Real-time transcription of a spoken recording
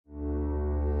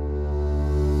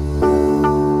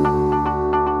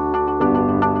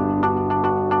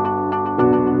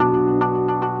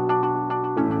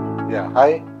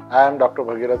Hi, I am Dr.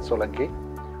 Bhagirath Solanki,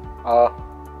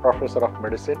 Professor of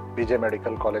Medicine, BJ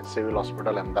Medical College Civil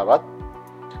Hospital, Ahmedabad.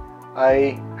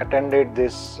 I attended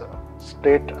this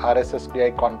State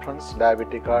RSSDI Conference,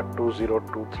 Diabetica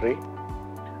 2023.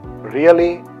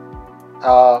 Really,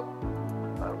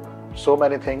 so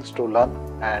many things to learn,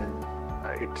 and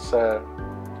it's an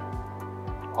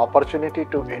opportunity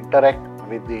to interact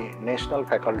with the national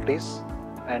faculties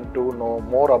and to know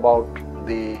more about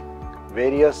the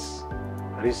various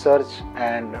research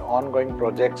and ongoing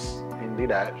projects in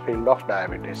the field of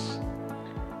diabetes.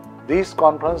 This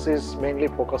conference is mainly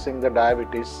focusing the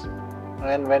diabetes,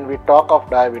 and when we talk of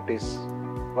diabetes,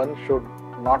 one should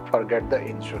not forget the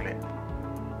insulin.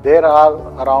 There are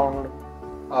around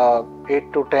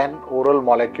 8 to 10 oral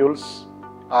molecules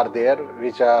are there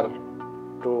which are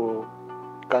to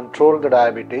control the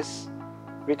diabetes,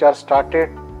 which are started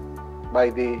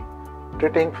by the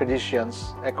treating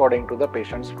physicians according to the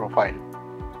patient's profile.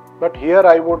 But here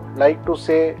I would like to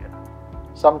say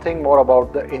something more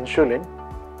about the insulin.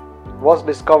 Was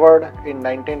discovered in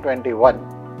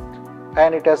 1921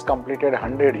 and it has completed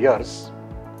 100 years,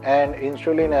 and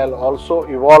insulin has also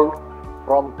evolved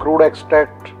from crude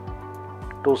extract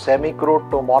to semi-crude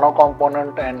to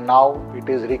monocomponent, and now it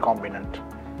is recombinant.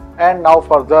 And now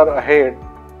further ahead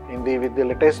with the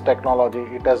latest technology,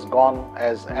 it has gone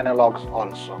as analogs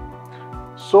also.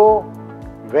 So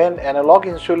when analog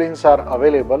insulins are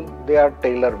available, they are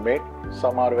tailor-made.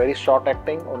 Some are very short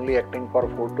acting, only acting for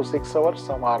 4 to 6 hours.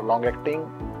 Some are long acting,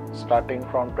 starting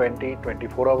from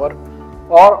 24 hours,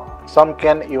 or some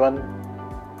can even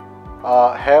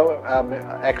have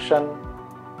action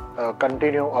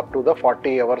continue up to the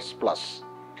 40 hours plus.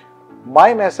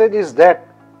 My message is that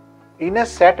in a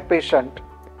SAT patient,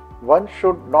 one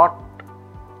should not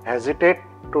hesitate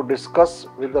to discuss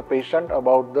with the patient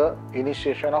about the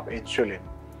initiation of insulin,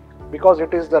 because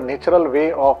it is the natural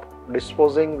way of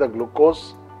disposing the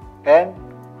glucose and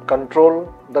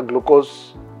control the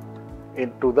glucose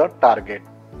into the target.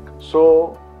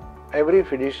 So every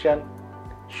physician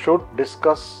should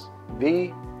discuss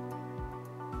the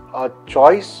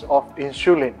choice of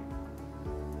insulin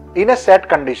in a SAT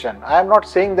condition. I am not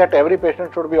saying that every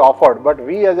patient should be offered, but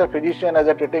we as a physician, as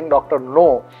a treating doctor,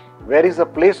 know where is the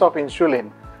place of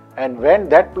insulin, and when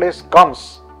that place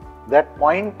comes, that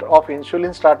point of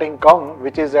insulin starting come,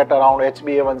 which is at around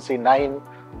HbA1c 9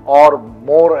 or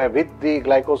more with the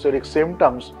glycosilic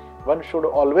symptoms, one should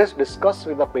always discuss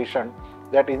with the patient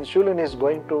that insulin is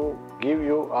going to give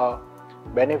you a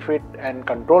benefit and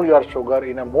control your sugar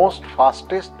in a most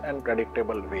fastest and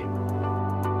predictable way.